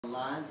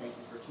Online. Thank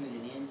you for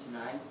tuning in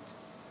tonight.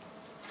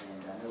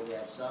 And I know we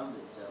have some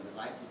that would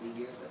like to be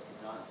here but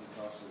could not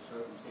because of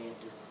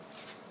circumstances.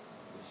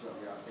 We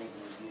certainly are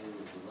thinking of you,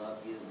 we love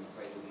you, and we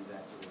pray you'll be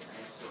back to the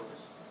next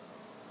service.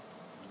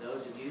 And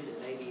those of you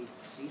that maybe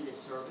see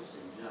this service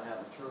and do not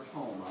have a church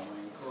home, I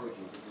want to encourage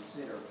you to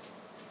consider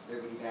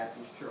Liberty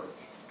Baptist Church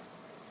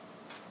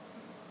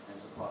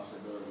as a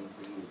possibility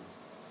for you.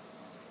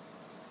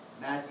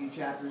 Matthew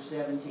chapter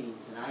 17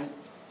 tonight.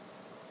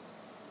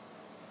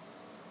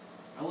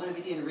 I want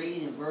to begin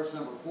reading in verse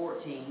number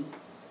 14. And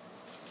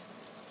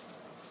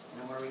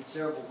I'm going to read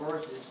several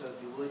verses, so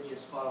if you would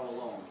just follow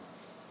along.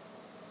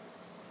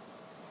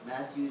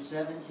 Matthew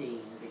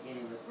 17,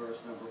 beginning with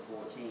verse number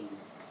 14.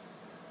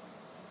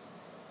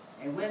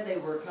 And when they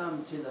were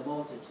come to the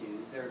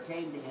multitude, there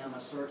came to him a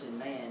certain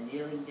man,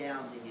 kneeling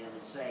down to him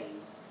and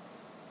saying,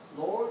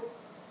 Lord,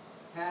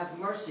 have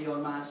mercy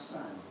on my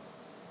son,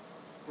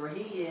 for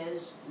he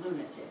is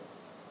lunatic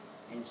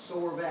and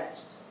sore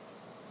vexed.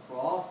 For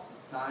oftentimes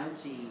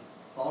he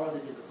falleth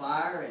into the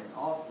fire and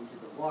oft into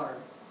the water.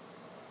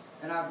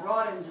 And I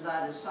brought him to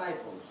thy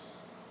disciples,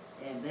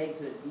 and they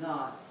could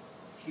not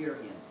cure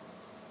him.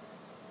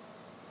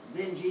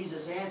 Then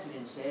Jesus answered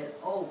and said,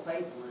 O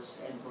faithless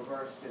and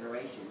perverse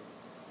generation,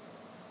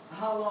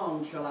 how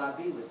long shall I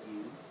be with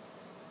you?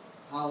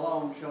 How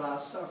long shall I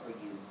suffer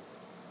you?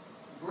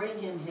 Bring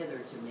him hither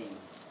to me.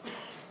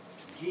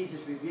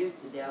 Jesus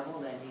rebuked the devil,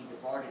 then he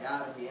departed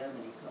out of him,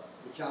 and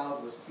the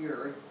child was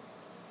cured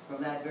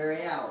from that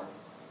very hour.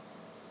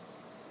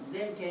 And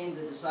then came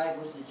the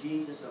disciples to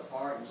Jesus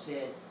apart and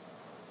said,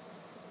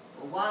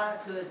 well, why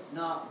could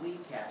not we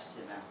cast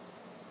him out?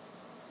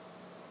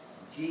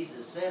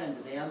 Jesus said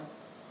unto them,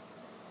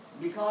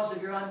 because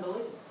of your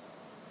unbelief.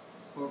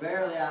 For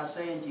verily I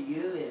say unto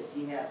you, if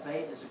ye have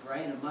faith as a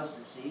grain of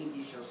mustard seed,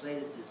 ye shall say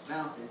to this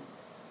mountain,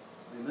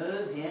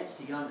 remove hence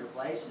to yonder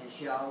place, and it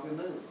shall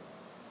remove.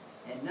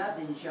 And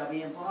nothing shall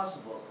be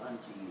impossible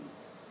unto you.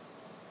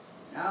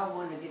 Now I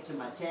want to get to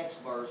my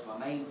text verse, my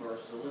main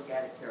verse, so look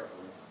at it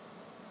carefully.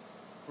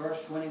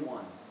 Verse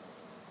 21.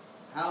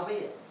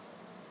 Howbeit,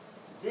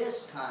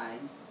 this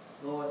kind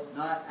goeth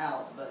not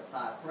out but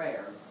by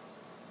prayer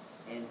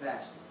and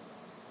fasting.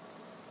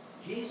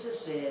 Jesus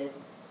said,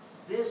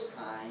 this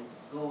kind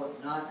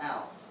goeth not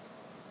out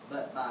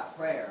but by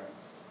prayer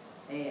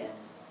and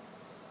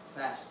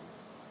fasting.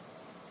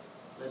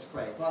 Let's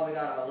pray. Father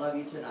God, I love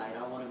you tonight.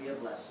 I want to be a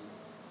blessing.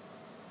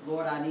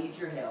 Lord, I need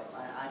your help.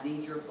 I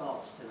need your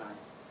thoughts tonight.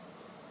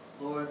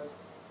 Lord,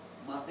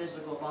 my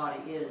physical body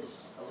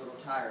is a little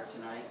tired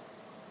tonight.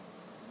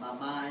 My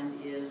mind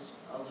is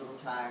a little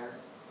tired.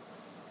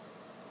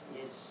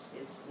 It's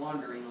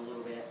wandering a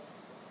little bit.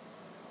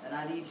 And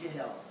I need your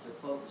help to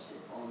focus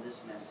it on this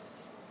message.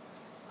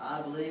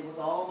 I believe with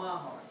all my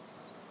heart,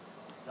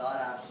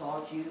 God, I've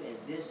sought you, and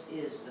this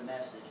is the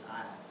message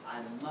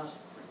I must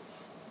preach.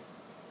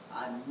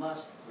 I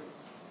must preach.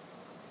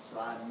 So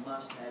I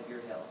must have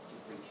your help to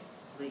preach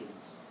it. Please,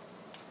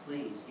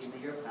 please give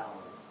me your power.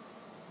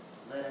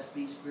 Let us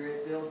be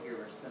Spirit-filled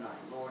hearers tonight.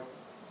 Lord,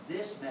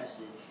 this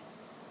message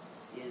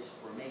is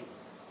for me.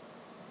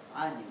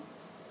 I need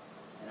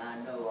it. And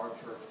I know our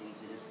church needs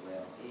it as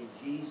well. In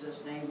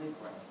Jesus' name we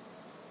pray.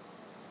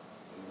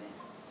 Amen.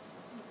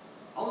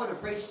 I want to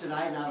preach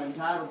tonight, and I've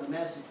entitled the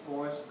message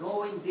for us,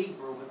 Going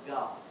Deeper with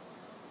God.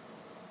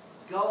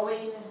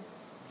 Going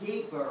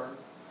deeper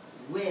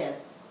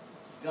with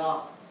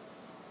God.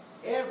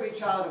 Every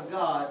child of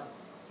God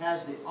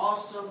has the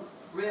awesome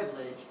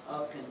privilege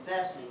of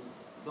confessing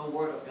the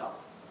Word of God.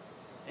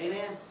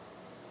 Amen?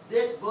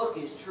 This book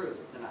is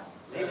truth tonight.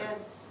 Amen?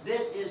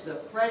 This is the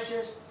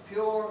precious,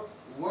 pure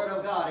Word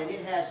of God, and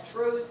it has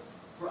truth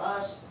for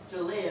us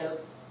to live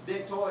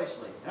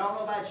victoriously. And I don't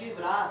know about you,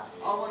 but I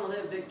want to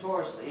live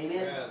victoriously.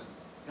 Amen? Amen.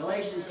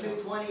 Galatians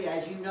 2:20,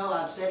 as you know,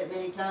 I've said it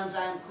many times,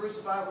 I am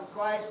crucified with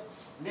Christ,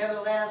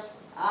 nevertheless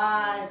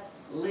I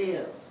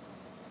live.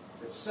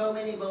 But so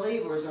many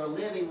believers are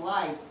living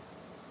life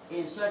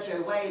in such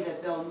a way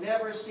that they'll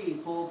never see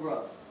full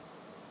growth.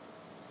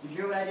 Did you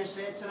hear what I just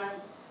said tonight?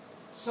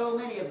 So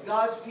many of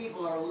God's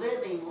people are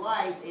living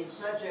life in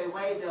such a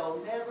way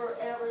they'll never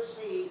ever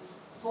see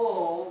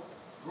full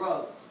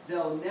growth.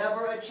 They'll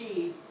never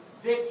achieve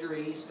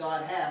victories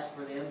God has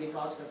for them,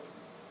 because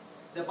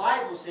the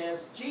Bible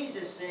says,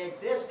 Jesus said,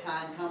 this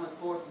kind cometh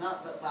forth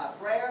not but by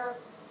prayer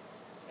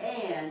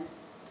and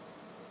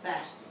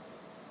fasting.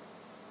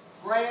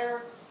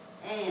 Prayer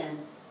and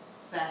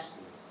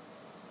fasting.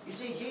 You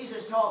see,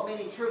 Jesus taught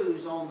many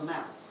truths on the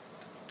Mount.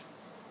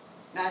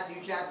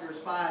 Matthew chapters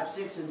 5,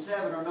 6, and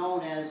 7 are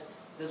known as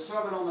the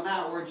Sermon on the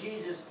Mount, where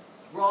Jesus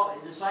brought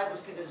the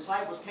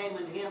disciples came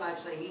unto him. I'd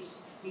say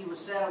he was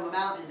set on the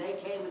mountain, and they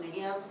came unto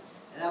him.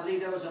 And I believe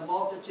there was a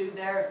multitude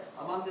there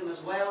among them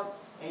as well.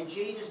 And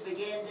Jesus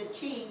began to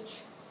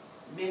teach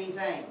many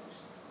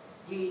things.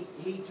 He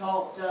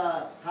taught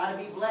how to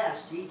be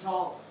blessed. He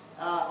taught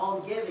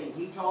on giving.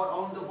 He taught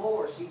on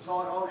divorce. He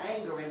taught on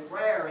anger and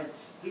prayer. And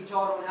he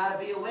taught on how to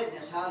be a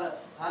witness, how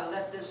to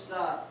let this,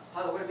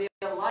 how to be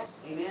a light,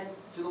 amen,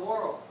 to the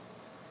world.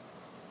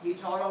 He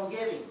taught on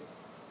giving.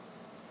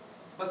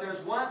 But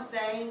there's one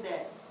thing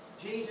that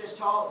Jesus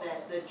taught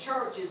that the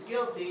church is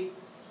guilty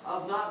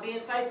of not being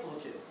faithful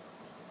to,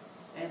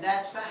 and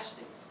that's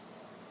fasting.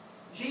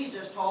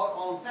 Jesus taught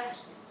on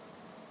fasting.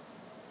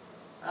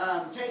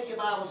 Take your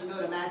Bibles and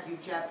go to Matthew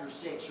chapter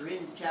 6. You're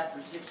in chapter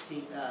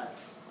 17.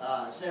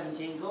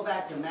 Go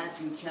back to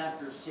Matthew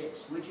chapter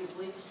 6, would you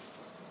please?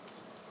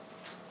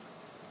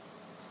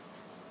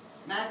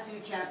 Matthew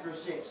chapter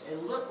 6.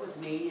 And look with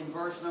me in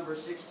verse number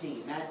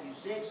 16. Matthew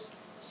 6,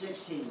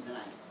 16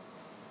 tonight.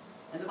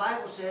 And the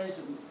Bible says,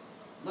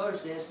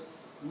 notice this,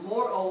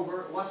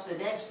 moreover, what's the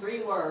next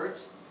three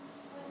words?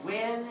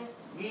 When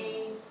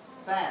ye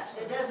fast.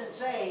 It doesn't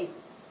say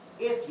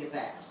if you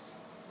fast.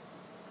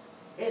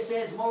 It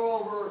says,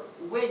 moreover,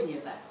 when you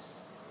fast.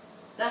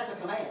 That's a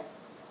command.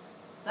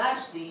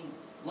 Fasting,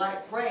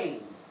 like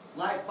praying,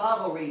 like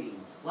Bible reading,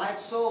 like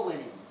soul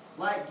winning,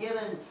 like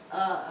giving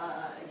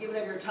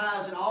of your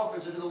tithes and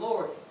offerings unto the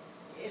Lord,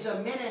 is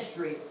a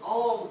ministry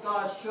all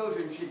God's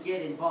children should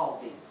get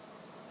involved in.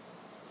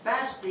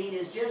 Fasting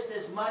is just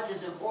as much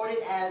as important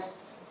as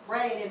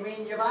praying and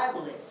reading your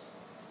Bible is.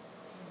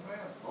 Amen.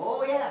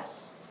 Oh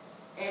yes.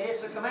 And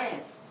it's a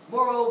command.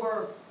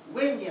 Moreover,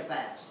 when you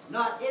fast.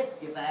 Not if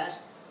you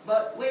fast,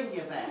 but when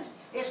you fast.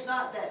 It's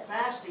not that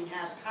fasting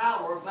has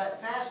power,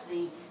 but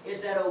fasting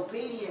is that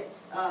obedient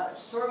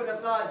servant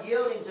of God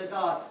yielding to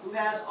God who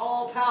has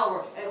all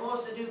power and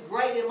wants to do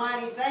great and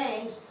mighty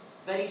things.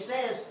 But he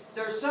says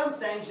there's some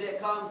things that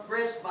come,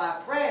 Chris,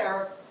 by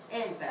prayer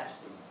and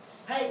fasting.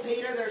 Hey,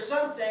 Peter, there's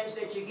some things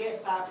that you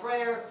get by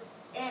prayer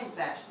and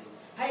fasting.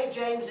 Hey,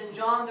 James and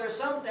John, there's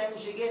some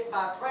things you get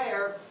by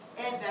prayer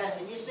and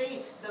fasting. You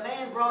see, the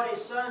man brought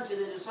his son to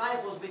the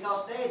disciples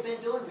because they had been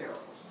doing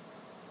miracles.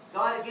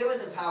 God had given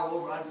them power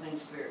over unclean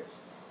spirits.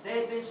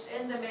 They had been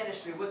in the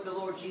ministry with the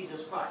Lord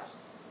Jesus Christ.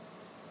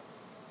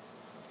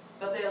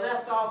 But they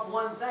left off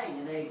one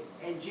thing,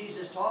 and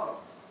Jesus taught them.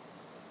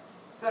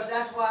 Because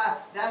that's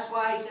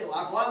why he said,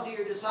 well, I brought them to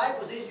your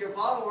disciples, these are your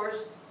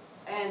followers,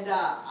 and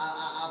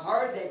I've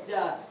heard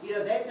that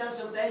they've done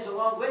some things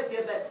along with you,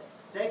 but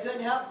they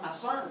couldn't help my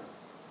son.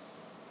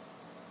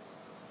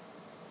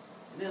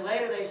 And then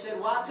later they said,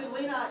 why could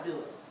we not do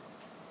it?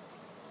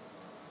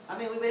 I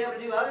mean, we've been able to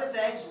do other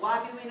things.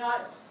 Why can we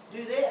not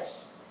do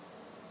this?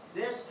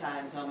 This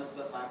kind cometh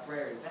but by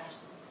prayer and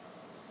fasting.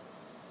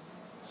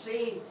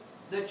 See,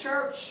 the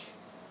church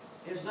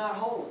is not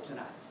whole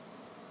tonight.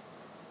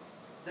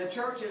 The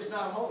church is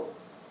not whole.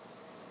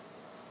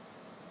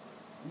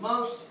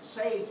 Most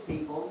saved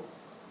people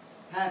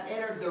have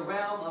entered the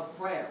realm of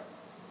prayer.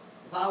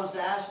 If I was to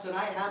ask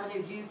tonight, how many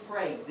of you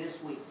prayed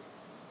this week?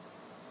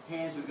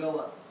 Hands would go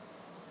up.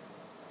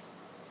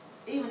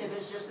 Even if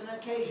it's just an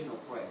occasional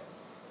prayer.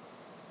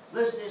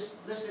 Let's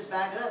just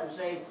back it up and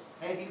say,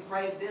 have you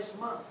prayed this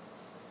month?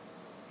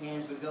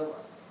 Hands would go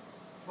up.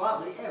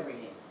 Probably every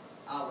hand.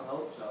 I would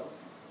hope so.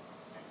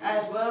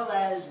 As well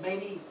as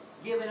maybe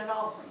giving an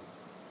offering.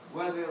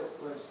 Whether it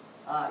was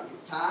your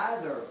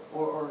tithe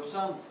or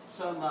some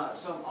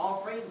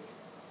offering,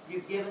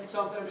 you've given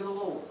something to the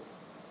Lord.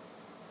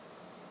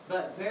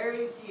 But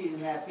very few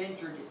have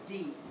ventured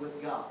deep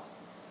with God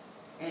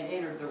and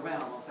entered the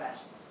realm of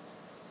fasting.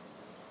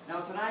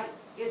 Now tonight,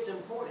 it's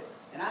important,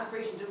 and I'm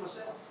preaching to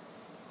myself.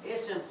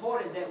 It's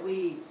important that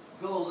we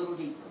go a little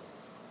deeper.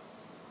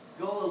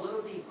 Go a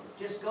little deeper.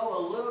 Just go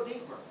a little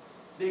deeper.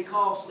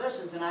 Because,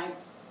 listen tonight,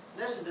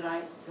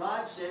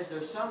 God says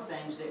there's some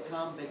things that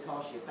come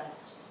because you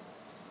fast.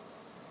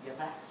 You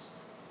fast.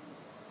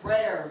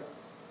 Prayer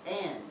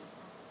and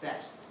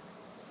fasting.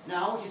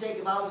 Now, I want you to take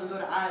your Bibles and go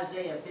to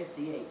Isaiah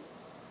 58.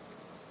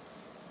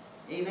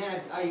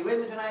 Amen. Are you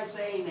with me tonight?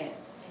 Say amen.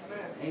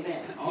 Amen.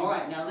 Amen. All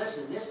right. Now,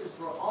 listen. This is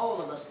for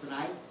all of us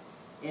tonight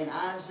in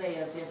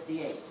Isaiah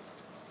 58.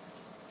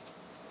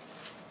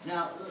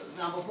 Now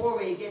before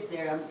we get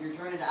there, you're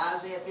turning to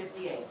Isaiah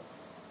 58.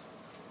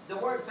 The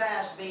word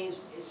fast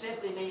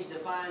simply means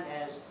defined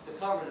as the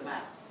covering of the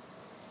mouth.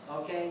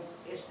 Okay?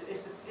 It's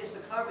the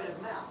covering of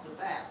the mouth, the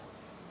fast.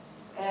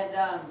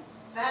 And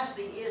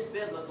fasting is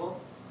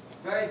biblical,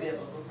 very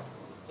biblical.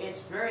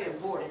 It's very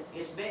important.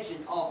 It's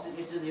mentioned often.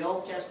 It's in the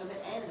Old Testament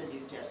and in the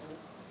New Testament.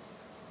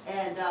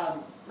 And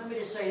let me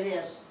just say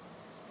this,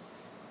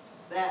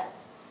 that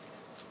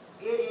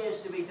it is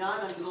to be done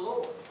unto the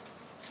Lord.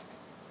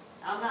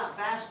 I'm not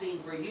fasting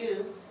for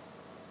you.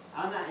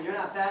 You're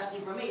not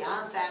fasting for me.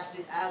 I'm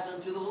fasting as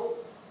unto the Lord.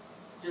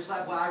 Just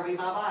like why I read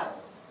my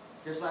Bible.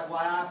 Just like why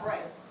I pray.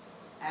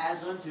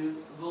 As unto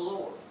the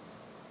Lord.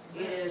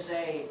 It is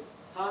a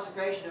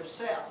consecration of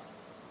self.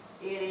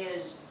 It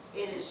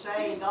is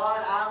saying,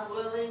 God, I'm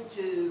willing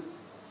to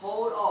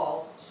hold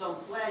off some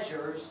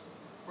pleasures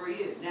for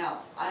you.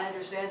 Now, I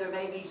understand there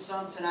may be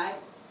some tonight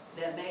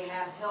that may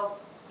have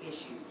health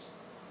issues.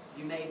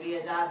 You may be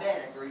a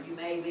diabetic, or you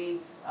may be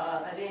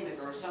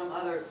anemic, or some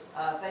other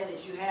thing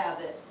that you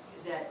have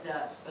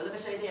but let me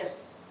say this,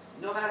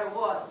 no matter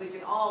what, we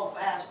can all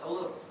fast a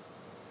little.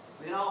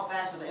 We can all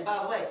fast a little. And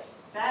by the way,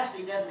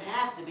 fasting doesn't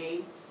have to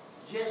be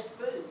just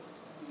food.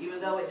 Even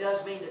though it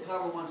does mean to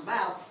cover one's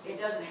mouth, it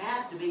doesn't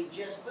have to be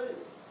just food.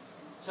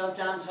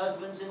 Sometimes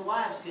husbands and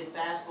wives could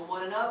fast from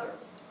one another.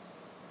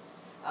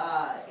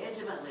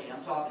 Intimately,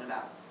 I'm talking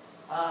about.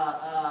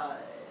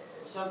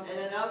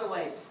 In another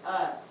way,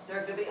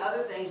 there could be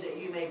other things that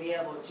you may be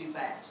able to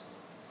fast.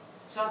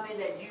 Something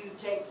that you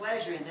take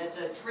pleasure in, that's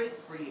a treat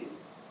for you.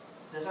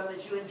 That's something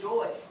that you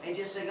enjoy. And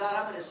just say, God,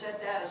 I'm going to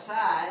set that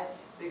aside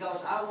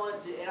because I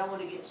want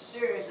to get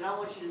serious, and I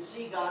want you to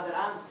see, God, that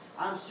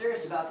I'm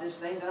serious about this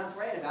thing that I'm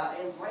praying about,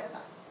 and pray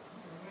about it.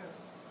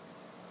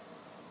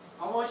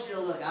 I want you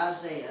to look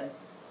Isaiah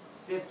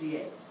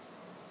 58.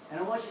 And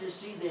I want you to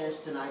see this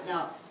tonight.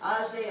 Now,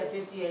 Isaiah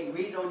 58,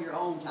 read it on your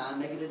own time,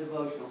 make it a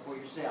devotional for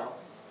yourself.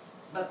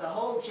 But the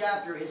whole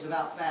chapter is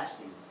about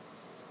fasting.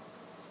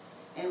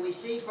 And we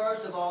see,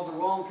 first of all, the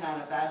wrong kind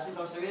of fasting,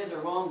 because there is a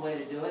wrong way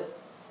to do it.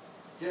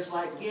 Just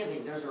like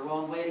giving, there's a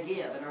wrong way to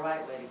give and a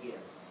right way to give.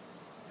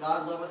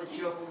 God loveth a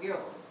cheerful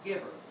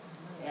giver.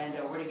 And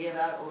we're to give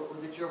out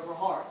with a cheerful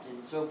heart,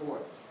 and so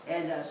forth.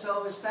 And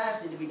so is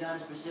fasting to be done a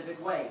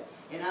specific way.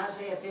 In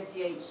Isaiah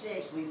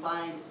 58:6, we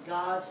find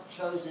God's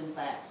chosen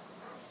fast.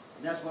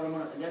 And that's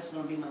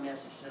going to be my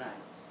message tonight.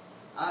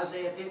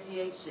 Isaiah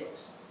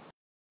 58:6.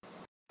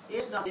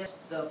 Is not this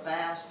the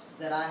fast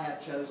that I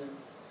have chosen?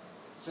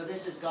 So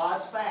this is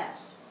God's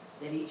fast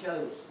that He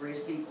chose for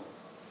His people.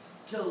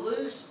 To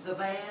loose the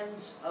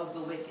bands of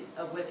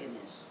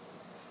wickedness,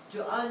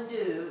 to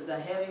undo the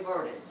heavy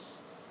burdens,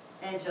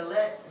 and to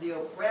let the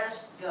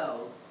oppressed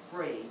go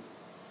free,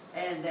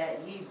 and that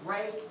ye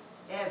break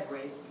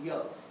every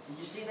yoke. Did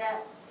you see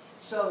that?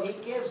 So He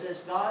gives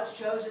us, God's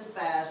chosen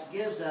fast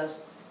gives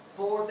us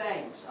 4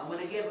 things. I'm going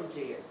to give them to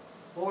you.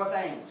 4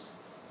 things.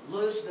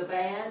 Loose the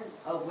band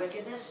of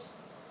wickedness,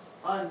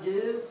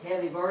 undo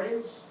heavy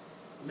burdens,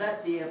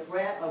 let the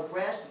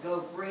oppressed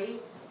go free,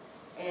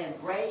 and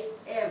break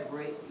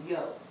every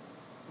yoke.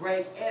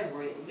 Break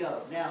every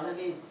yoke. Now let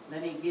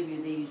me give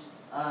you these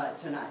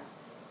tonight.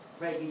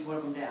 Break each one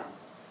of them down.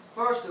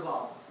 First of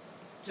all,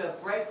 to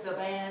break the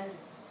band,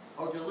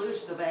 or to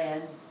loose the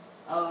band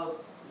of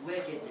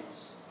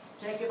wickedness.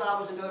 Take your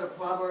Bibles and go to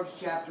Proverbs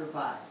chapter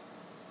 5.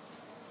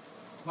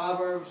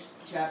 Proverbs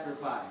chapter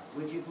 5.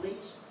 Would you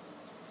please?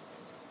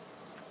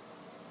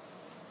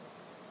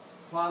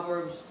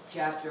 Proverbs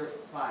chapter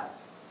 5.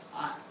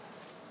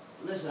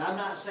 Listen, I'm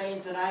not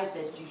saying tonight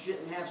that you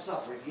shouldn't have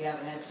supper if you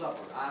haven't had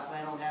supper. I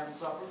plan on having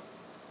supper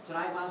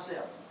tonight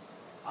myself.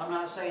 I'm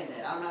not saying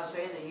that. I'm not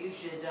saying that you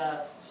should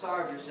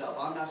starve yourself.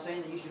 I'm not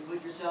saying that you should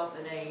put yourself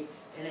in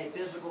a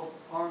physical,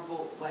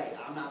 harmful way.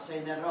 I'm not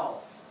saying that at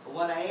all. But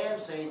what I am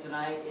saying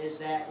tonight is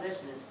that,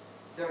 listen,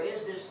 there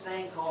is this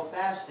thing called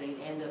fasting,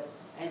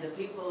 and the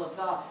people of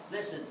God,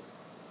 listen,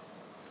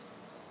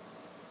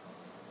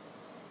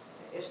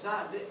 it's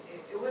not good.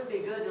 It wouldn't be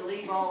good to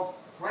leave off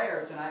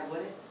prayer tonight,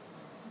 would it?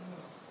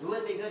 It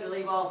wouldn't be good to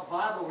leave off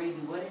Bible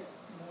reading, would it?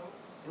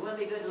 It wouldn't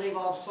be good to leave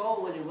off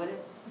soul winning, would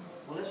it?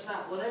 Well,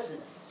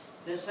 listen.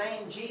 The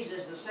same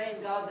Jesus, the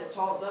same God that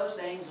taught those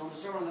things on the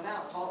Sermon on the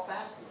Mount, taught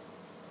fasting.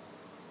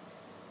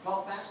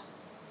 Taught fasting.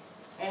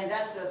 And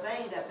that's the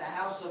thing that the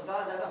house of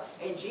God,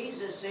 and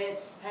Jesus said,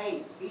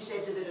 hey, He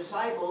said to the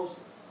disciples,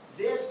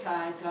 this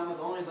kind cometh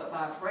only but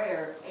by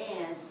prayer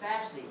and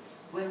fasting.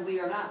 When we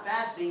are not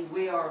fasting,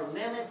 we are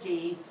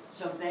limiting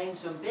some things,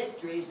 some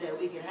victories that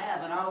we can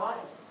have in our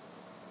life.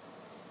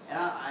 And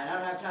I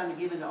don't have time to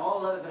give into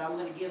all of it, but I'm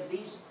going to give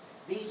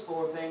these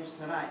 4 things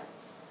tonight.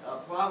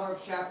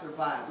 Proverbs chapter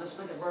 5. Let's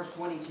look at verse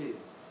 22.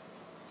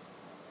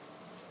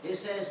 It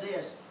says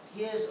this,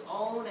 His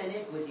own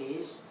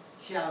iniquities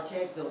shall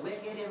take the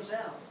wicked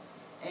himself,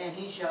 and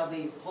he shall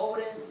be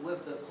holden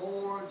with the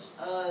cords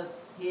of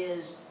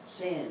his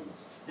sins.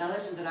 Now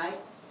listen tonight,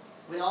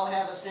 we all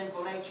have a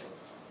sinful nature,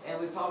 and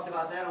we've talked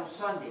about that on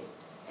Sunday.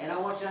 And I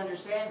want you to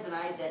understand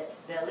tonight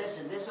that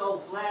listen, this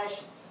old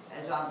flesh,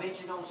 as I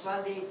mentioned on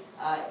Sunday,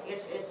 I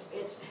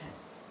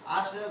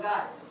still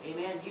got it.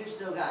 Amen. You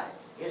still got it.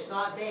 It's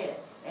not dead,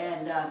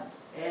 and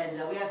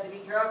we have to be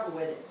careful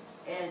with it.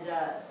 And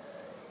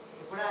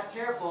if we're not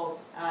careful,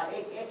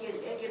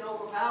 it can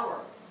overpower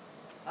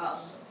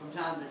us from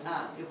time to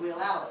time if we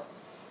allow it.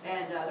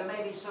 And there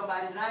may be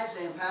somebody tonight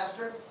saying,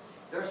 Pastor,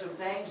 there's some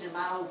things in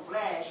my old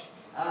flesh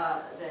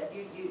that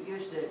you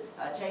used to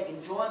take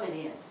enjoyment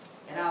in.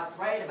 And I've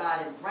prayed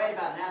about it and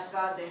asked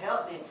God to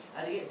help me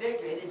to get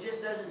victory. And it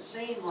just doesn't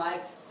seem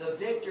like the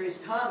victory's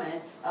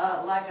coming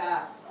like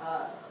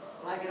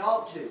it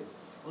ought to.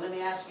 Well, let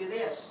me ask you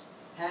this.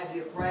 Have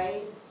you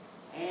prayed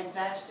and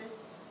fasted?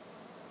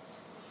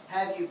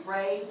 Have you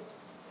prayed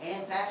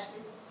and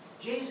fasted?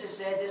 Jesus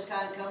said this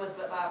kind cometh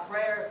but by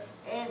prayer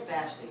and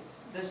fasting.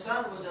 The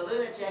son was a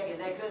lunatic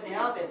and they couldn't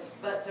help him.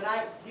 But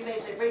tonight, you may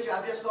say, Preacher,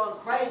 I'm just going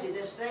crazy.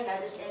 This thing, I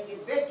just can't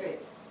get victory.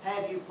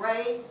 Have you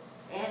prayed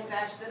and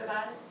fasted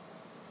about it?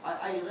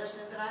 Are you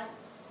listening tonight?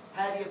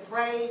 Have you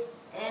prayed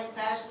and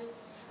fasted?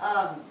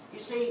 You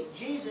see,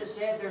 Jesus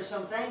said there's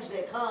some things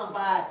that come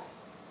by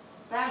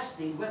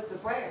fasting with the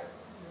prayer.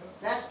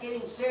 That's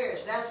getting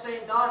serious. That's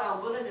saying, God,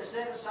 I'm willing to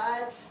set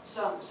aside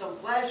some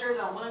pleasures.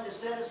 I'm willing to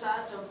set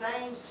aside some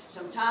things,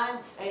 some time,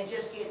 and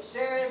just get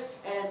serious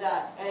and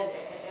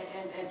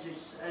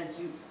and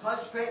to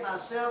consecrate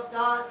myself,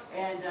 God,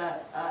 and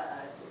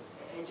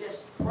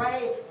just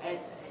pray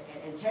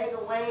and take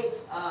away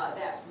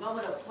that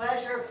moment of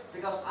pleasure,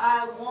 because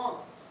I want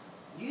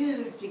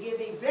you to give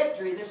me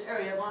victory in this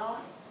area of my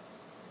life.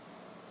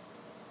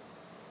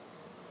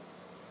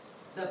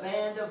 The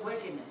band of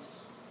wickedness.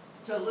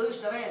 To loose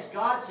the bands.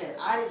 God said,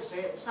 I didn't say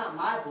it, it's not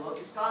my book,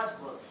 it's God's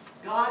book.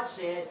 God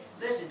said,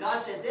 listen, God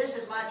said, this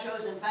is my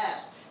chosen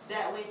fast.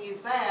 That when you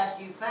fast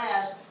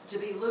to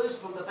be loose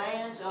from the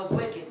bands of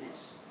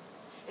wickedness.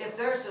 If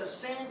there's a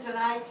sin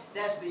tonight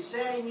that's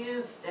besetting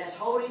you, that's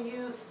holding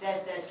you,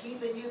 that's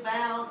keeping you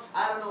bound,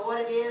 I don't know what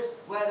it is,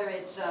 whether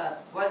it's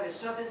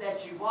something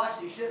that you watch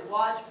that you shouldn't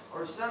watch,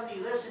 or something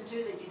you listen to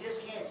that you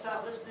just can't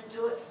stop listening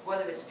to it,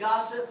 whether it's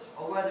gossip,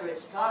 or whether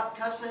it's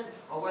cussing,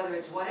 or whether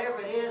it's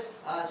whatever it is,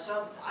 I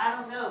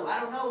don't know. I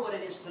don't know what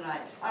it is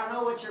tonight. I don't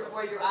know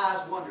where your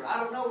eyes wander. I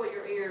don't know where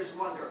your ears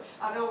wander.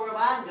 I don't know where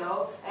mine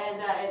go,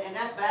 and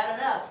that's bad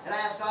enough. And I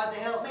ask God to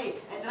help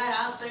me. And tonight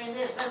I'm saying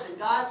this. Listen,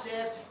 God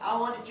says, I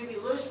want you to be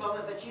loose from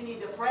it, but you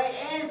need to pray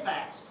and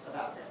fast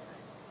about that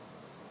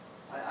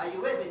thing. Are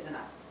you with me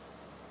tonight?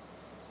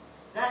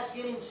 That's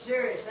getting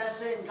serious. That's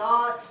saying,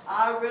 God,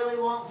 I really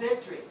want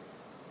victory.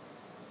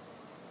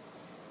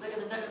 Look at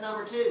the nugget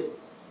number 2.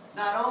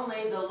 Not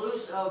only the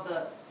loose of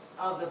the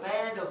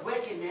band of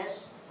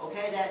wickedness,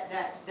 okay,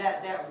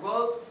 that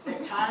rope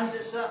that ties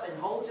us up and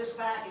holds us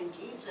back and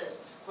keeps us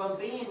from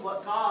being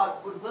what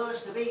God would will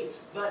us to be,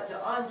 but to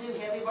undo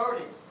heavy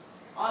burden.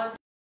 Undo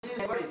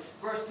heavy burden.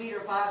 1 Peter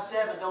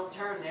 5:7, don't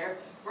turn there.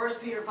 1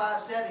 Peter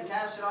 5:7,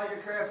 cast all your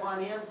care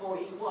upon Him, for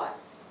He what?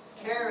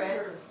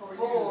 Careth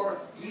for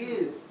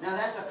you. Now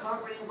that's a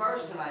comforting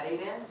verse tonight,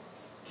 amen?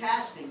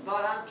 Casting.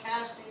 God, I'm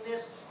casting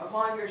this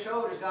upon your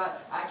shoulders, God.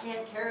 I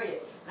can't carry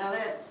it. Now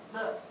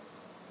look,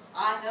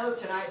 I know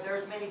tonight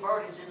there's many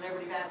burdens in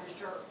Liberty Baptist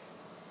Church.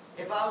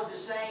 If I was to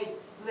say,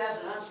 who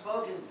has an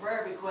unspoken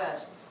prayer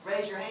request,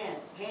 raise your hand.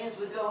 Hands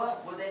would go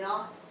up, would they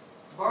not?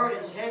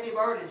 Burdens, heavy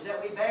burdens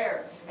that we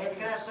bear. And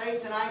can I say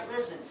tonight,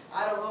 listen,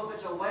 I don't know if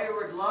it's a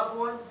wayward loved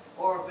one,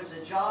 or if it's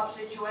a job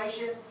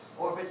situation,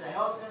 or if it's a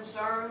health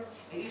concern,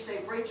 and you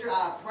say, preacher,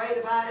 I've prayed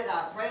about it,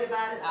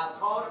 I've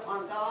called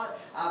upon God,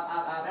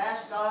 I've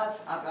asked God,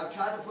 I've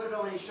tried to put it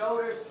on His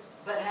shoulders,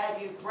 but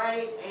have you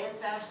prayed and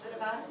fasted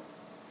about it?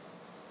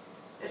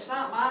 It's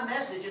not my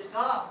message, it's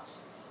God's.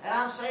 And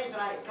I'm saying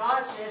tonight,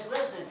 God says,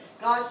 listen,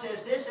 God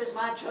says, this is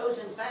my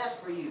chosen fast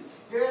for you.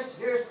 Here's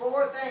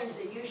 4 things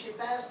that you should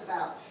fast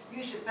about.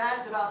 You should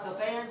fast about the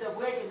band of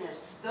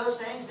wickedness, those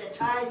things that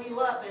tied you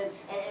up and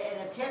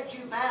have kept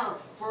you bound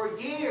for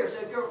years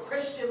of your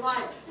Christian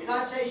life.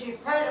 God says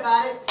you've prayed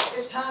about it,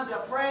 it's time to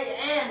pray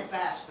and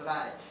fast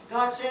about it.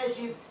 God says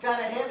you've got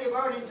a heavy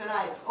burden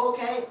tonight.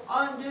 Okay,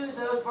 undo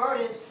those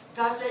burdens.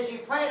 God says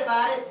you've prayed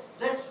about it,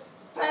 let's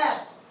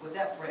fast with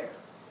that prayer.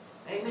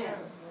 Amen.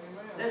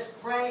 Let's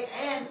pray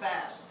and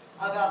fast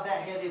about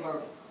that heavy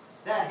burden.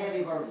 That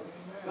heavy burden.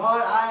 Amen.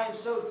 God,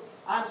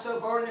 I'm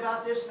so burdened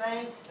about this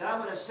thing that I'm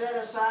going to set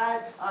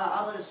aside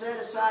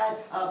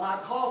my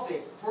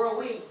coffee for a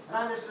week, and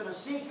I'm just going to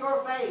seek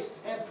your face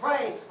and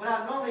pray. When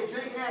I'm normally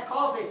drinking that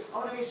coffee,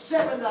 I'm going to be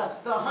sipping the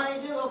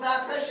honeydew of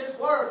thy precious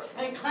word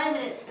and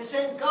claiming it and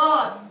saying,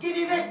 God, give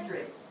me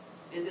victory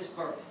in this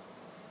burden.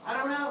 I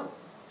don't know.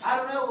 I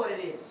don't know what it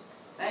is.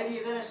 Maybe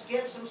you're going to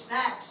skip some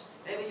snacks.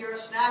 Maybe you're a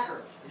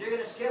snacker, and you're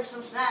going to skip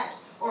some snacks.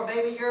 Or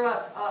maybe you're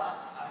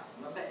now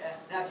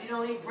if you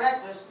don't eat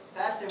breakfast,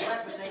 fasting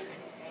breakfast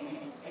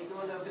ain't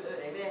doing no good,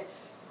 amen?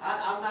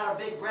 I'm not a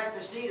big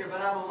breakfast eater,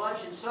 but I'm a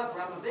lunch and supper.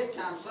 I'm a big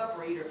time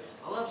supper eater.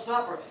 I love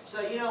supper.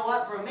 So you know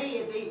what? For me,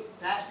 it'd be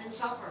fasting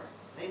supper,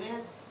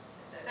 amen?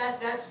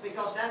 That's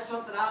because that's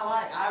something I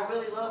like. I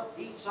really love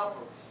eating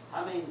supper.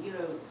 I mean, you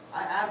know,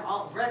 I'm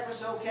on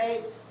breakfast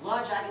okay,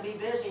 lunch I can be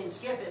busy and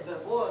skip it,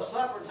 but boy,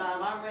 supper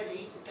time, I'm ready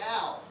to eat the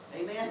cow.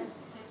 Amen?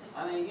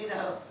 I mean, you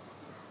know,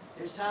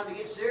 it's time to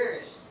get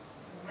serious.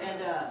 And,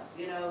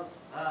 you know,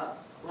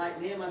 like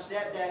me and my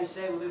stepdad used to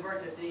say when we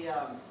worked at the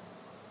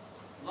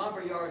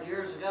lumber yard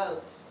years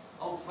ago,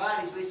 on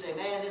Fridays we'd say,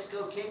 man, let's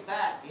go kick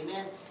back.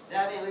 Amen?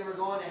 That meant we were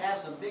going to have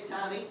some big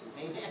time eating.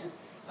 Amen?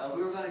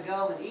 We were going to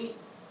go and eat,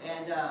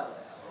 and,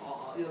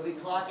 you know, we'd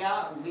clock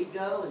out and we'd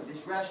go in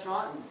this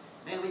restaurant, and,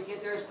 man, we'd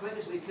get there as quick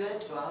as we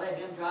could, so I let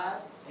him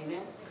drive.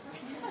 Amen?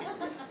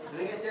 So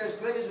we get there as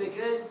quick as we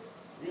could.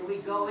 Then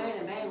we'd go in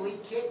and, man,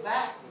 we'd kick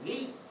back and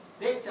eat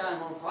big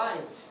time on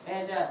Friday.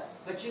 And,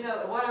 but you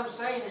know, what I'm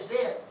saying is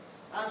this.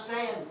 I'm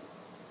saying,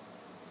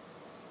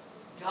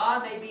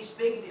 God may be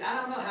speaking to you. I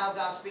don't know how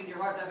God's speaking to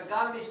your heart, but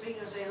God may be speaking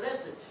and say,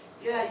 listen,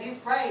 yeah,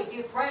 you've prayed,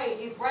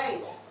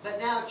 but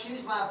now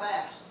choose my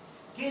fast.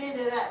 Get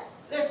into that.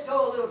 Let's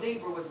go a little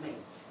deeper with me.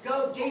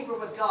 Go deeper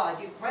with God.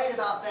 You've prayed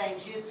about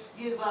things. You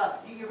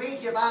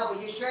read your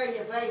Bible. You share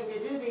your faith.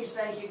 You do these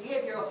things. You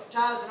give your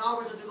tithes and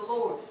offerings to the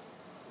Lord.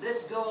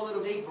 Let's go a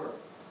little deeper.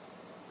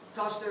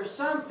 Because there's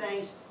some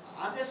things,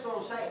 I'm just going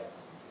to say it,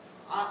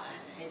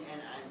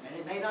 and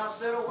it may not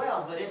settle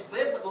well, but it's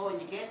biblical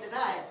and you can't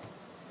deny it.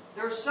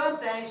 There's some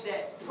things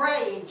that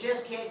praying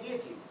just can't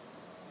give you.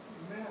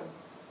 Amen.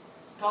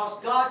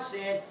 Because God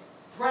said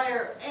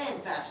prayer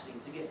and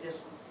fasting to get this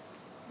one.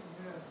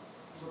 Amen.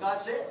 That's what God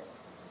said.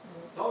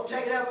 Don't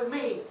take it up with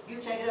me. You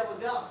take it up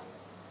with God.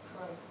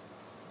 Right.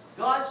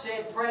 God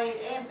said pray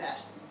and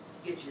fasting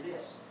to get you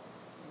this.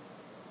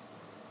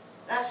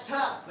 That's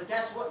tough, but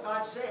that's what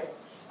God said.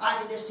 I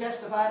can just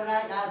testify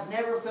tonight, I've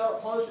never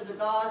felt closer to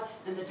God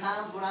than the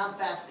times when I'm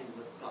fasting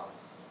with God.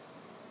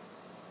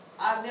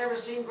 I've never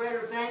seen greater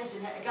things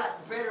and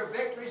got greater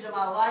victories in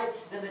my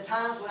life than the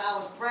times when I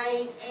was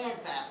praying and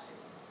fasting.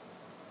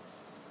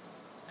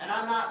 And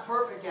I'm not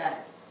perfect at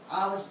it.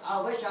 I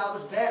wish I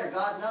was better.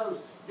 God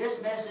knows this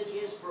message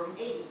is for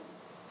me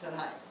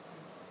tonight.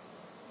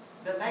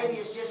 But maybe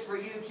it's just for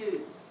you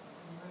too.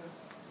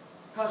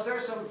 Because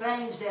there's some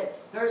things that,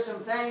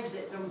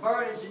 some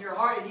burdens in your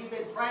heart, and you've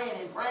been praying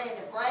and praying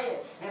and praying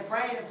and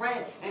praying and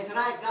praying. And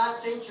tonight God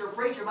sends your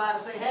preacher by to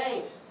say,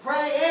 hey,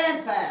 pray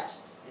and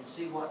fast and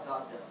see what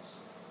God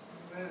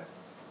does. Amen.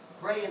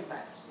 Pray and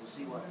fast and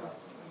see what God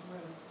does.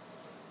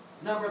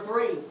 Amen. Number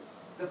 3,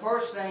 the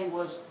first thing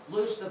was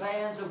loose the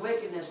bands of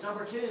wickedness.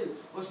 Number 2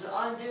 was to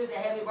undo the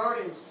heavy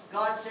burdens.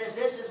 God says,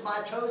 this is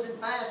my chosen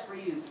fast for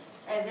you.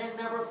 And then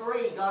number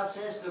 3, God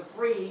says to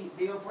free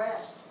the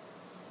oppressed.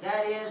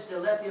 That is to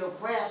let the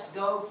oppressed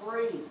go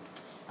free.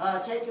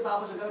 Take your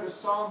Bibles and go to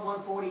Psalm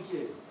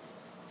 142.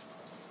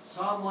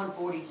 Psalm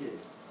 142.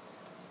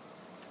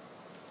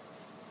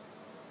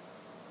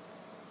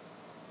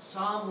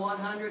 Psalm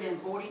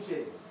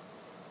 142.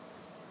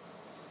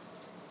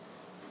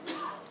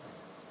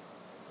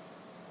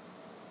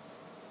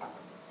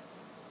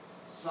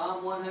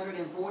 Psalm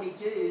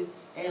 142,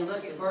 and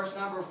look at verse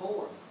number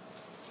 4.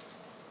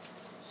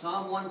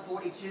 Psalm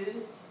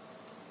 142,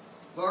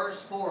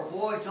 verse 4.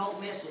 Boy,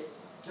 don't miss it.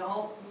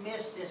 Don't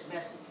miss this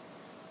message.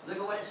 Look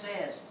at what it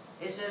says.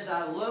 It says,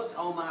 I looked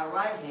on my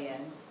right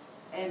hand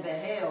and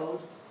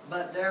beheld,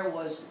 but there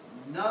was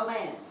no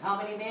man. How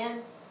many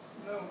men?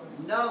 No man.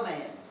 No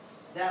man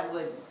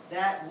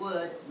that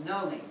would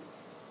know me.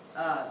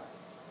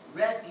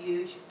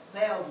 Refuge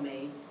failed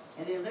me.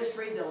 And then let's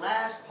read the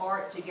last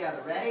part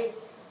together. Ready?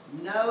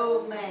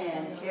 No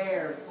man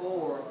cared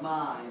for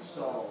my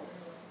soul.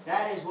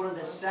 That is one of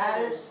the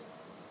saddest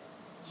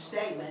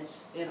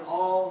statements in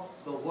all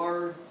the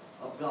Word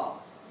of God.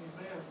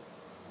 Amen.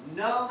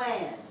 No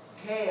man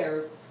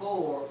cared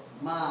for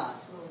my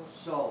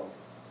soul.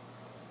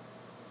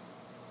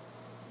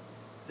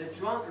 The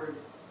drunkard,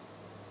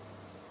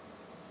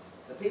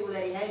 the people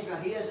that he hangs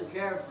around, he doesn't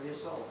care for his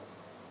soul.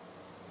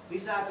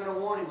 He's not going to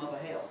warn him of a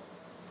hell.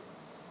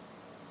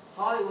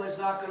 Hollywood's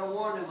not going to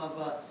warn him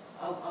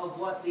of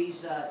what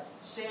these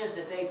sins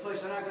that they push.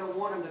 They're not going to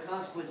warn him the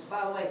consequences.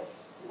 By the way,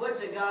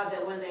 what's it God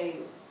that when they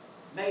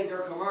made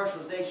their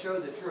commercials, they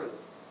showed the truth?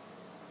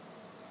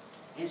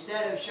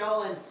 Instead of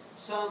showing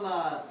some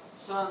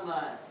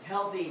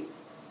healthy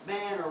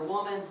man or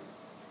woman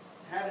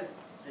having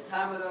the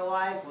time of their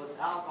life with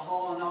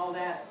alcohol and all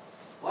that,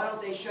 why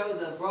don't they show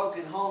the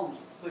broken homes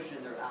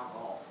pushing their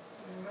alcohol?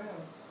 Amen.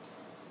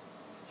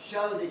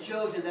 Show the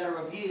children that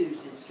are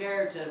abused and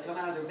scared to come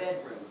out of their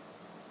bedroom.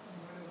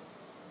 Amen.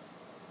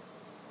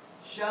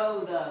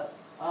 Show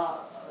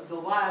the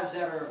wives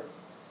that are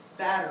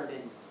battered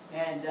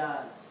and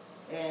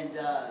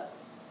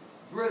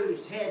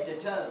bruised head to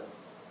toe.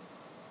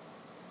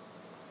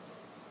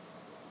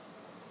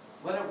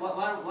 Why don't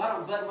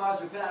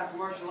Budweiser put out a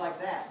commercial like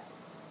that?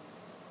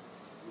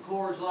 And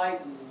Coors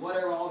Light and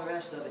whatever all the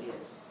rest of it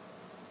is.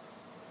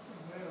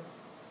 Amen.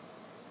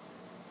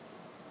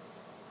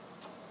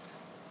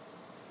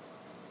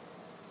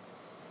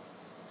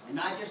 And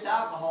not just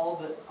alcohol,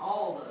 but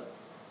all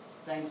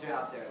the things that are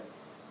out there.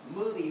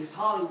 Movies,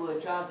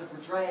 Hollywood tries to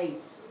portray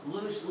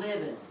loose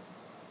living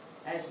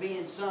as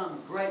being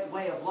some great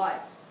way of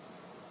life.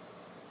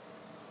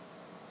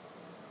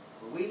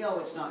 But we know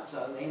it's not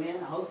so. Amen?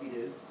 I hope you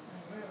do.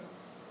 Amen.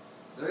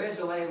 There is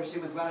a way which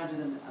seemeth right unto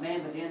the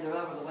man, but the end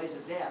thereof are the ways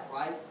of death,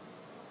 right?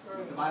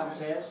 The Bible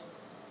says.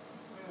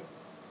 Amen.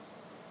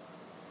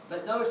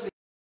 But notice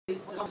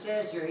what it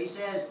says here. He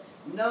says,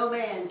 no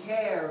man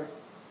cared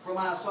for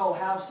my soul.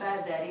 How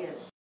sad that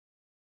is.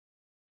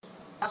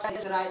 I'm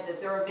saying tonight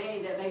that there are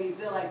many that maybe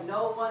feel like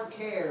no one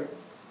cared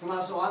for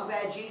my soul. I'm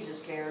glad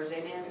Jesus cares.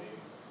 Amen.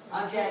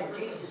 I'm glad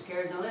Jesus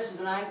cares. Now listen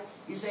tonight.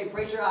 You say,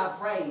 preacher, I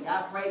prayed.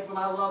 I prayed for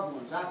my loved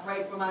ones. I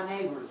prayed for my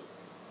neighbors.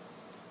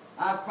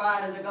 I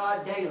cried unto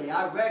God daily.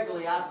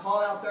 I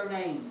call out their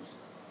names.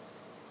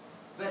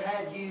 But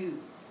have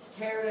you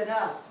cared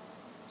enough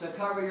to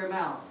cover your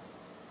mouth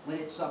when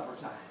it's supper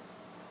time?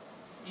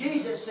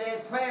 Jesus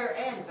said prayer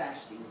and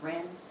fasting,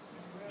 friend.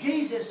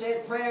 Jesus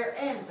said prayer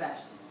and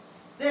fasting.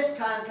 This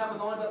kind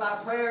cometh on but by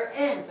prayer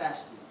and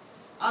fasting.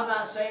 I'm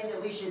not saying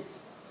that we should,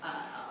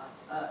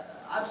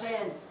 I'm not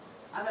saying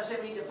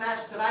we need to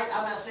fast tonight.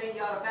 I'm not saying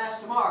you ought to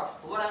fast tomorrow.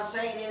 But what I'm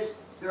saying is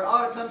there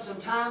ought to come some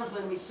times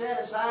when we set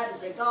aside and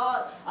say,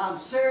 God, I'm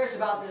serious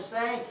about this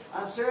thing.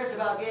 I'm serious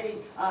about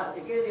getting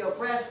the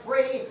oppressed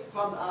free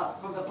from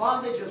the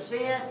bondage of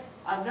sin.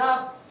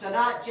 Enough to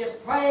not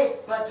just pray,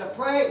 but to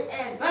pray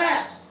and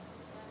fast.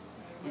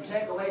 And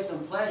take away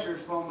some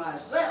pleasures from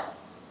myself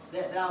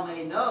that thou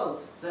may know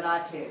that I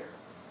care.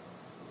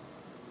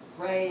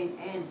 Praying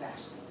and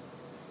fasting.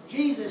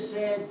 Jesus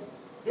said,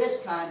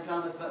 this kind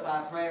cometh but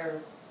by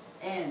prayer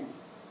and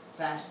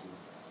fasting.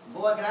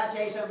 Boy, can I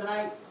tell you something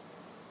tonight?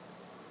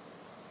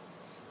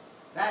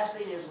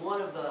 Fasting is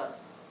one of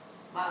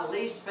my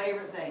least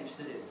favorite things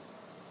to do.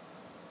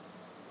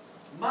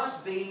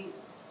 Must be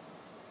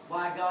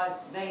why God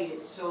made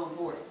it so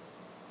important.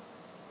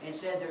 And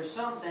said there's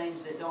some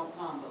things that don't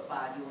come but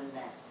by doing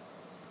that.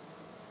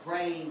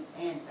 Praying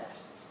and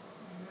fasting.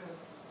 Amen.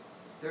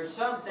 There's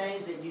some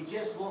things that you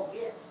just won't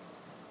get.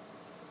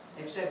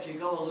 Except you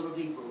go a little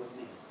deeper with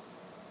me.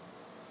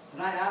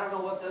 Tonight, I don't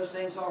know what those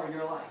things are in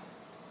your life.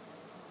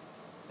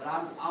 But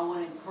I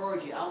want to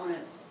encourage you. I want to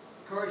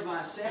encourage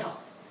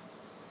myself.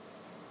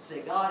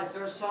 Say, God, if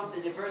there's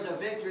something, if there's a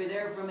victory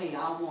there for me,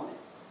 I want it.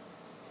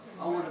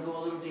 I want to go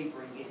a little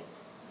deeper and get it.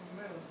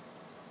 Amen.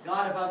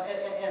 God, if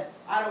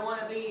I don't want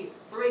to be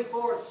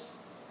 3/4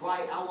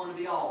 right, I want to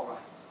be all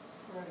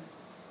right. Right.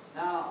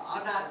 Now,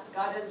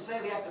 God doesn't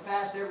say we have to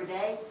fast every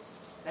day.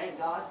 Thank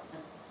God.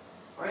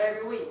 Or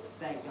every week.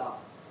 Thank God.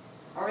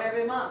 Or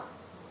every month.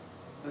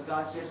 But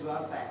God says we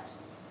ought to fast.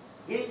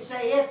 He didn't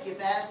say if you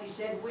fast. He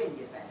said when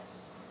you fast.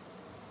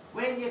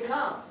 When you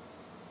come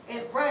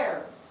in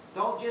prayer.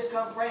 Don't just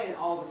come praying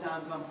all the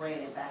time. Come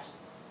praying and fasting.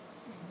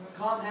 Amen.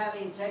 Come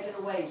having taken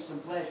away some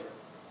pleasure.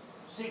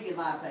 Seeking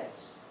my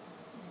face.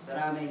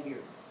 That I may hear.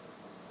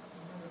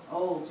 Amen.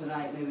 Oh,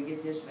 tonight may we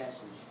get this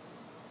message.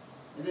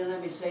 And then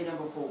let me say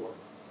number 4.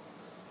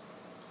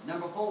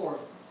 Number 4,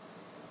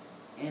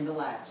 and the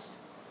last.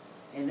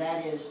 And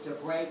that is to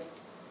break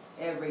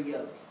every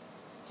yoke.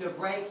 To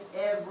break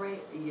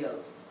every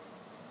yoke.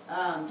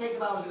 Take the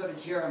Bibles and go to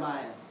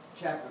Jeremiah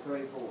chapter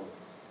 34.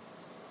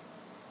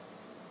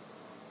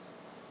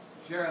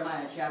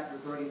 Jeremiah chapter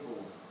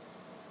 34.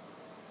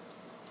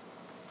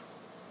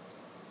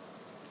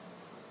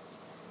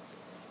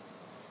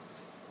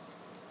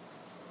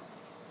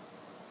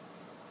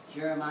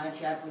 Jeremiah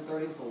chapter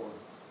 34.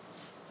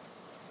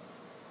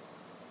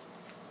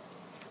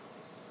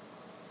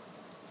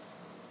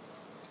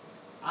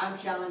 I'm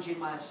challenging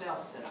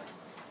myself tonight.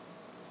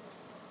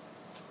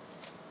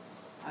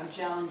 I'm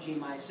challenging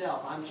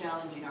myself. I'm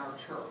challenging our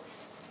church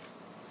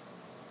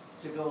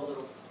to go a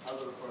little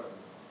further.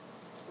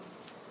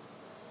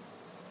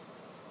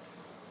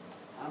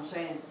 I'm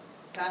saying,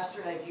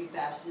 Pastor, have you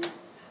fasted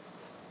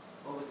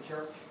over the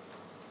church?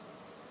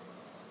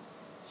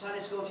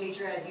 Sunday school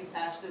teacher, have you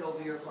fasted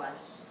over your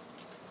class?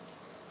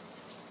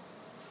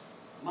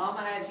 Mama,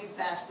 have you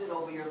fasted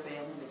over your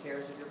family, the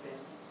cares of your family?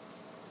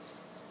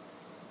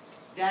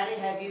 Daddy,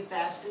 have you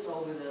fasted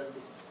over the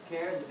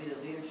care to be the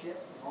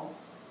leadership at home?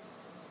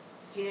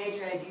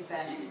 Teenager, have you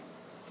fasted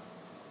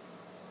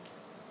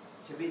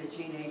to be the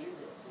teenager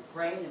that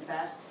praying and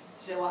fast?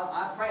 You say, well,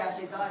 I pray. I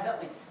say, God,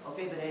 help me.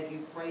 Okay, but have you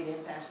prayed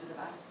and fasted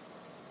about it?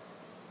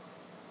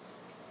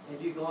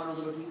 Have you gone a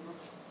little deeper?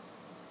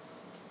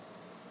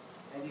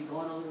 Have you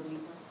gone a little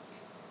deeper?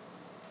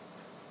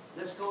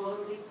 Let's go a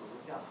little deeper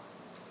with God.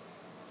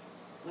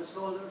 Let's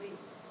go a little deeper.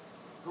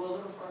 Go a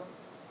little further.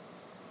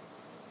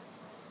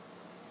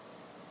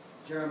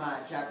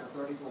 Jeremiah chapter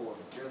 34.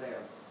 You're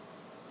there.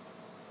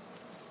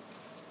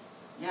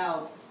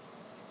 Now,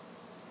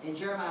 in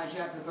Jeremiah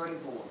chapter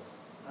 34,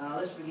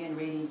 let's begin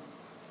reading.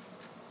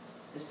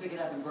 Let's pick it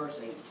up in verse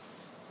 8.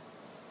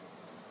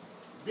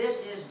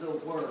 This is the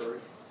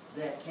word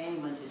that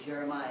came unto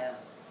Jeremiah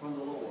from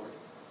the Lord,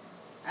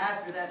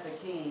 after that the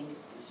king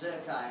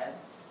Zedekiah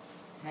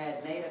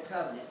had made a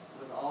covenant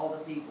with all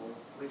the people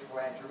which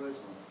were at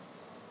Jerusalem,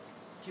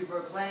 to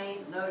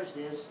proclaim, notice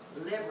this,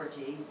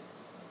 liberty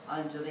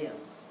unto them,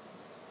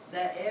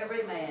 that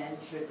every man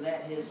should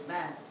let his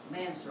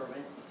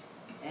manservant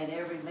and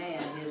every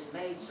man his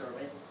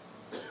maidservant,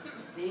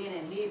 being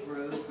in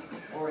Hebrew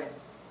or in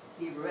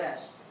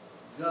Hebrewess,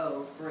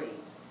 go free,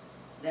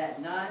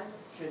 that none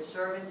should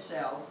serve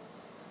himself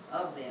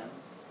of them,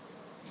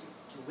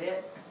 to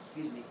wit,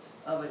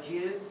 of a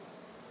Jew,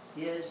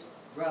 his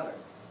brother.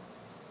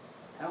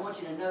 And I want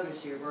you to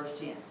notice here, verse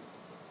 10.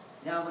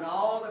 Now when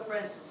all the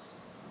princes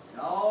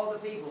and all the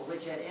people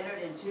which had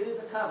entered into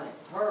the covenant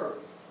heard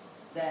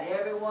that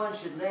everyone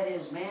should let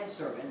his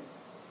manservant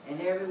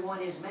and everyone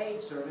his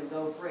maidservant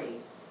go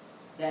free,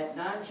 that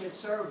none should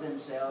serve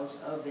themselves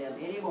of them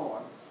any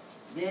more,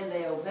 then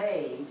they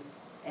obeyed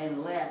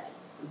and let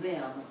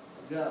them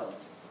go.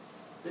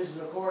 This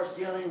is, of course,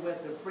 dealing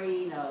with the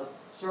freeing of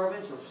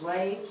servants or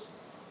slaves.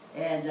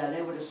 And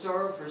they were to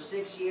serve for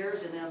 6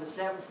 years, and then on the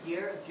 7th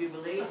year of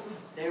Jubilee,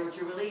 they were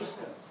to release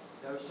them,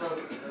 their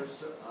servants.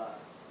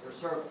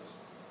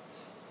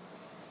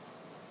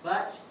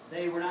 But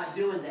they were not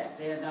doing that.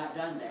 They had not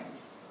done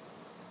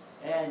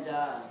that.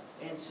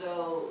 And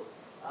so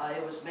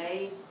it was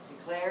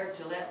declared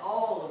to let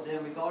all of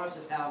them, regardless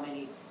of how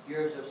many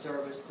years of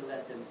service, to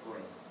let them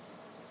free.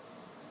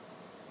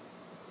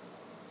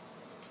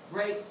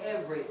 Break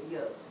every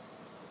yoke.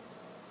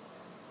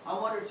 I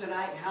wonder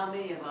tonight how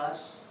many of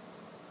us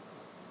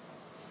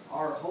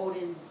are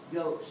holding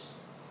yokes,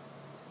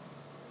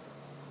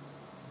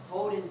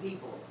 holding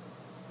people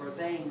for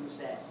things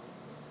that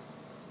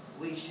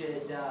we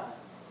should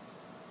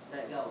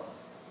let go of.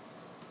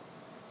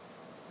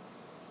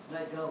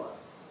 Let go of.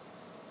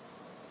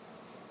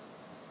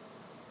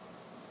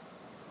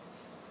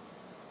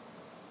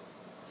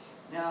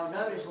 Now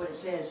notice what it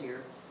says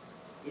here.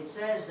 It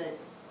says that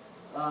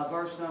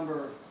verse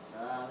number,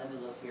 let me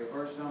look here,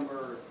 verse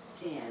number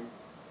 10,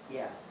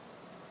 yeah.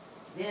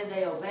 Then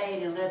they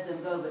obeyed and let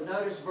them go. But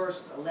notice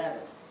verse 11.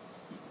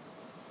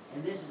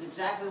 And this is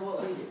exactly what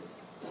we do.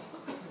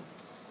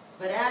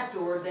 But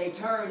afterward they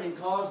turned and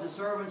caused the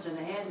servants and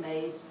the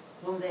handmaids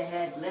whom they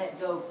had let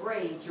go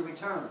free to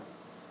return,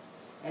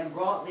 and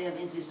brought them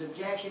into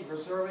subjection for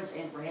servants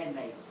and for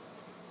handmaids.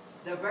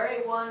 The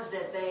very ones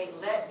that they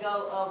let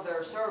go of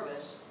their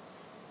service,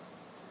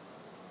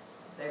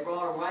 they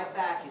brought them right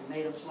back and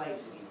made them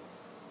slaves again.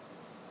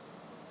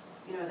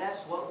 You know,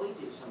 that's what we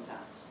do sometimes.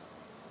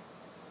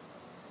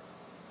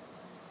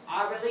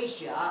 I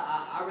release you.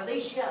 I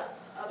release you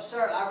of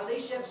service. I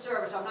release you of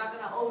service. I'm not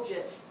going to hold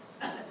you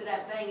to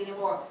that thing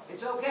anymore.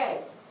 It's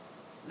okay.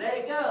 Let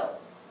it go.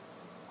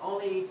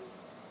 Only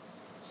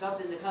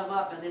something to come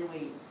up, and then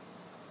we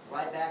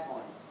right back on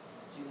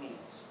it. 2 hands.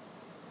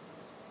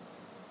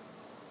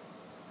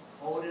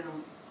 Holding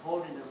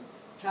them,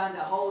 trying to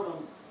hold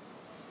them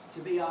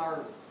to be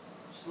our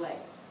slave.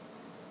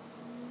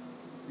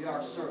 Be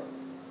our servant.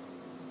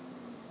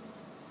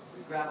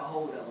 We grab a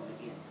hold of them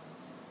again.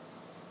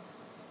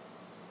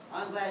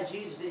 I'm glad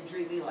Jesus didn't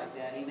treat me like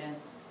that, amen?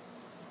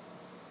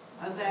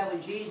 I'm glad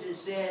when Jesus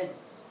said,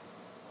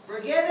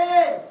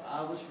 forgiven,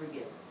 I was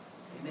forgiven.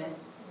 Amen?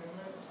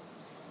 Amen.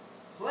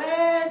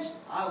 Cleansed,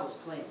 I was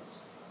cleansed.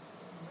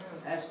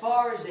 Amen. As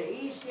far as the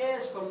east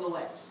is from the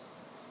west,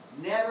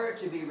 never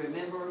to be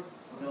remembered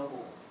no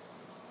more.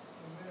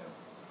 Amen.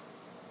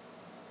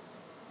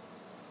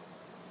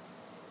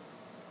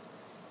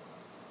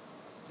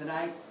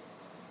 Tonight,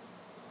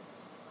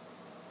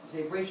 you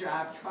say, preacher,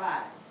 I've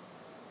tried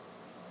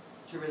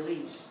to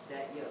release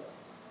that yoke.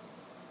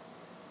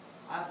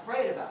 I've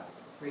prayed about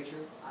it, preacher.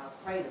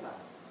 I've prayed about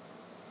it.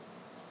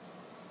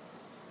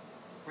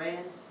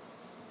 Friend,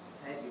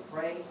 have you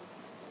prayed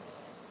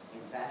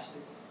and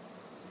fasted?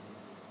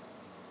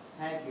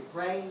 Have you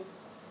prayed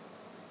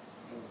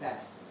and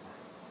fasted?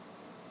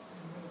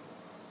 Amen.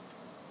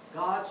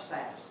 God's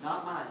fast,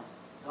 not mine.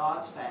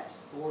 God's fast.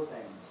 4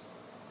 things.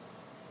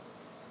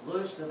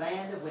 Loose the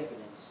band of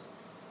wickedness.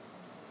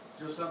 Is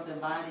there something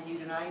binding you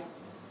tonight?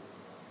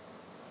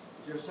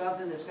 Is there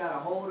something that's got a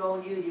hold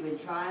on you? You've been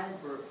trying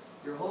for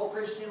your whole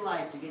Christian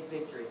life to get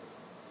victory.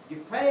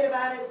 You've prayed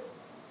about it.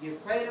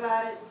 You've prayed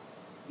about it.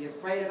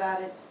 You've prayed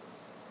about it.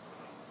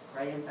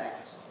 Pray and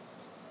fast.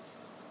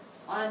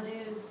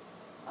 Undo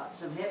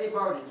some heavy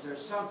burdens.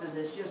 There's something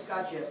that's just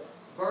got you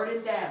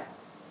burdened down.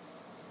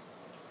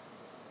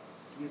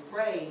 You've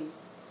prayed.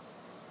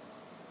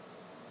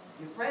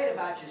 You've prayed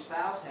about your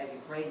spouse. Have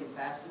you prayed and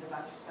fasted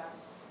about your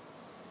spouse?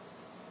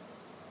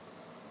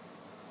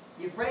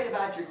 You've prayed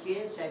about your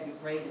kids. Have you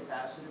prayed and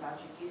fasted about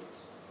your kids?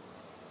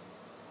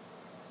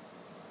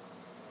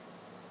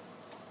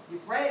 You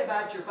prayed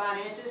about your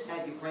finances.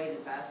 Have you prayed and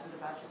fasted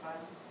about your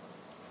finances?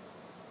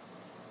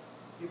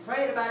 You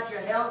prayed about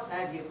your health.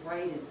 Have you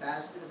prayed and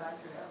fasted about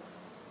your health?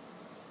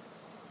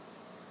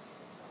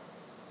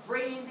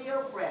 Freeing the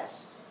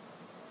oppressed.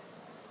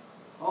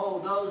 Oh,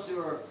 those who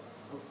are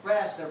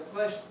oppressed are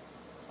pushed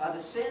by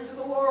the sins of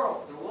the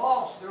world. They're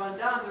lost. They're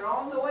undone. They're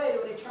on the way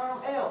to an eternal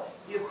hell.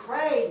 You've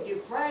prayed,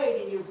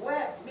 and you've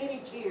wept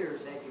many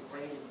tears. Have you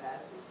prayed and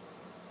fasted?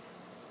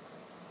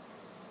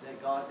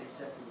 That God may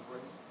set them free.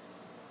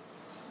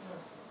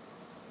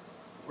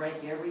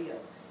 Break every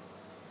yoke.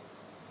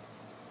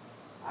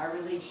 I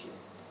release you.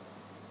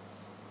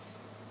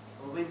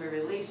 But when we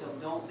release them,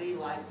 don't be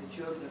like the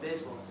children of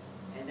Israel,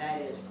 and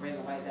that is bring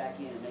them right back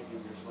in and make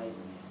them your slave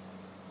again.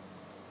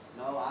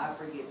 No, I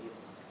forgive you.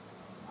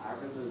 I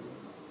remove it.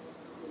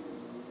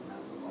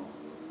 Not the law.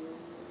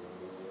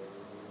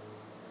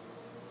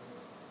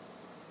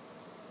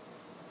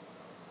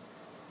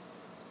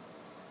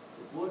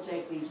 If we'll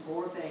take these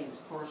 4 things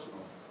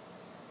personal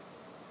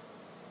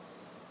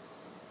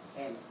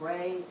and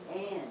pray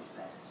and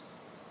fast,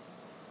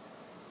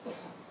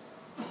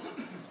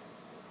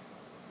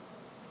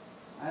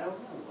 I don't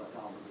know what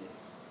God will do.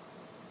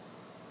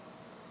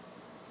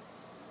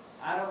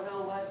 I don't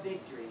know what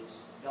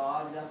victories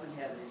God up in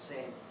heaven is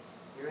saying,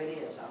 here it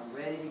is, I'm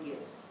ready to get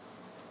it.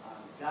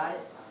 I've got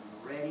it,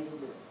 I'm ready to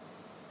do it.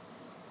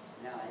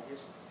 Now,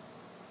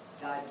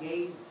 God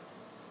gave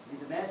me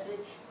the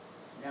message.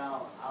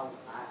 Now,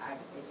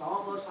 it's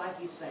almost like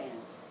He's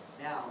saying,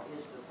 now,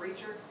 is the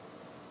preacher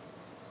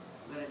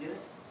going to do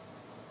it?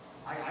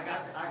 I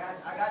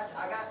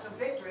got some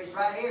victories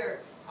right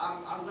here.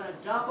 I'm going to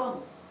dump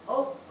them.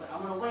 Oh, but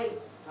I'm going to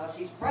wait because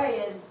he's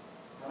praying.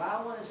 But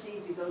I want to see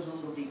if he goes a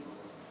little deeper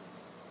with me.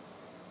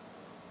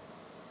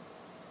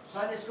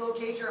 Sunday school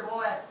teacher,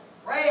 boy,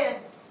 praying.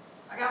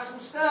 I got some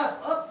stuff.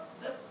 Oh,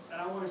 but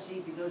I want to see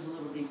if he goes a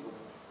little deeper with me.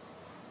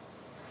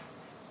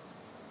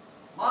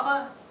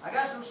 Mama, I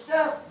got some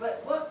stuff,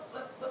 but what?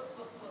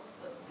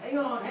 Hang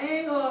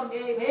on,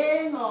 Gabe,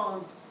 hang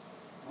on.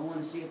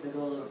 want to see if they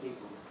go a little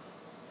deeper.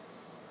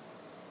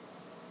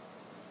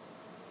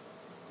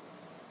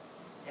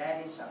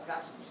 Daddies, I've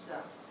got some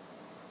stuff.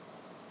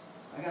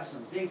 I got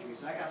some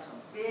victories. I got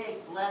some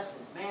big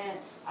blessings. Man,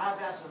 I've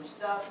got some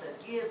stuff to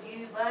give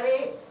you,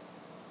 buddy.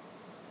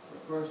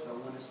 But first, I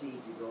want to see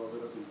if you go a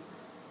little deeper.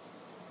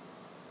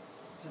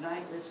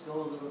 Tonight, let's go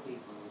a little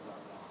deeper with our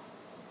God.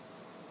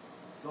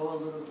 Go a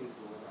little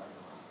deeper with our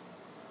God.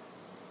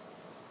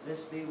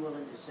 Let's be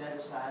willing to set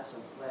aside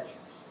some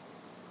pleasures,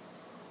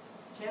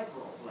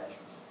 temporal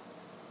pleasures,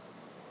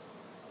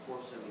 for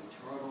some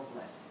eternal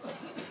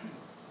blessings.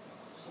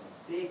 Some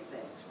big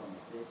things from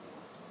the big one.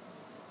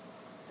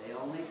 They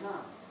only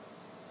come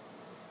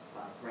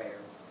by prayer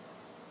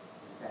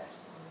and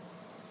fasting.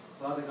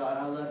 Father God,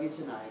 I love you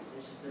tonight.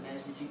 This is the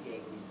message you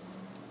gave me.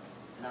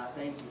 And I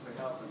thank you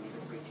for helping me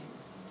to preach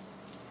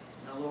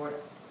it. Now, Lord,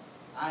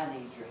 I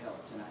need your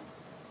help tonight.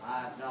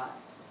 I have not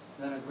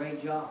done a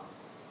great job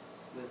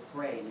with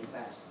praying and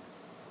fasting.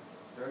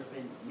 There's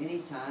been many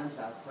times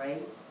I've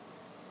prayed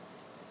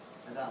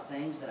about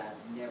things that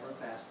I've never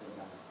fasted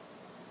about.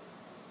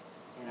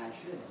 And I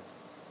should have.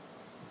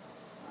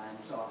 I'm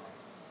sorry.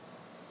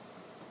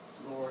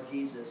 Lord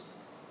Jesus,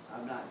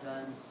 I've not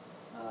done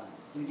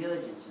due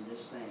diligence in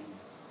this thing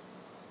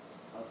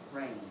of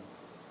praying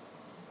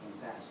and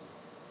fasting.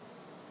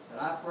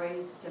 But I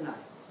pray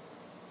tonight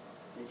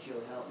that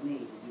you'll help me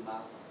to do my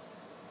part.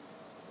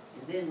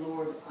 And then,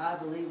 Lord, I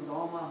believe with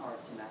all my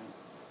heart tonight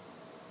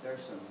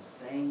there's some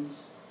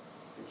things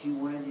that you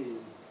want to do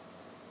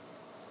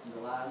in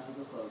the lives of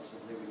the folks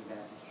of Liberty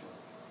Baptist Church.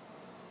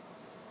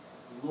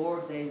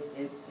 Lord, they've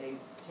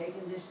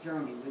taken this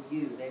journey with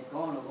you. They've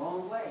gone a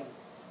long way.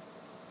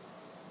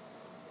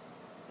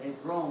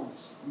 They've grown.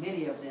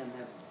 Many of them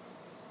have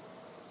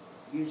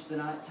used to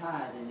not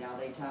tithe, and now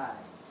they tithe.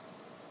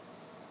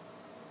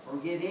 Or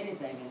give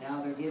anything, and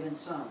now they're giving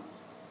some.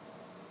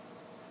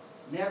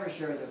 Never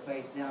share their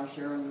faith, now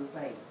sharing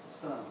their faith.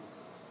 Some.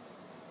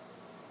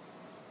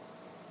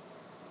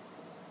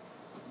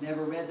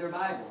 Never read their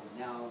Bible,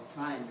 now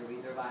trying to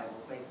read their Bible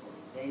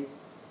faithfully.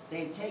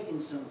 They've taken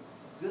some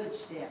good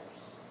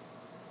steps.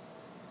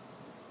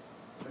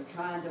 They're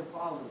trying to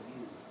follow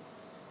you.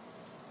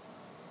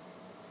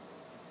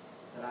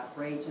 But I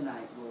pray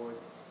tonight, Lord,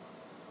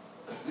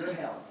 with your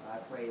help, I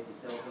pray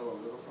that they'll go a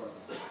little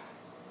further.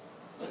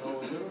 Go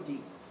a little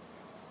deeper.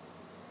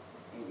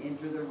 And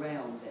enter the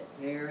realm that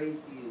very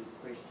few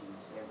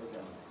Christians ever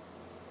go.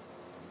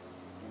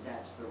 And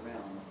that's the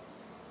realm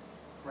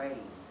of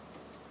praying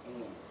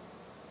and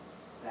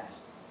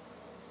fasting.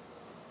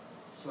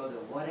 So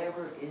that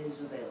whatever is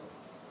available,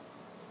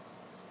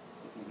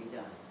 it can be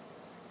done.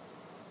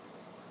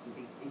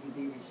 It can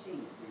be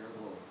received for your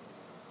glory.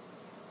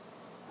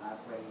 I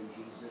pray in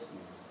Jesus'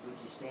 name. Would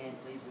you stand,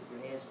 please, with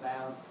your heads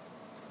bowed?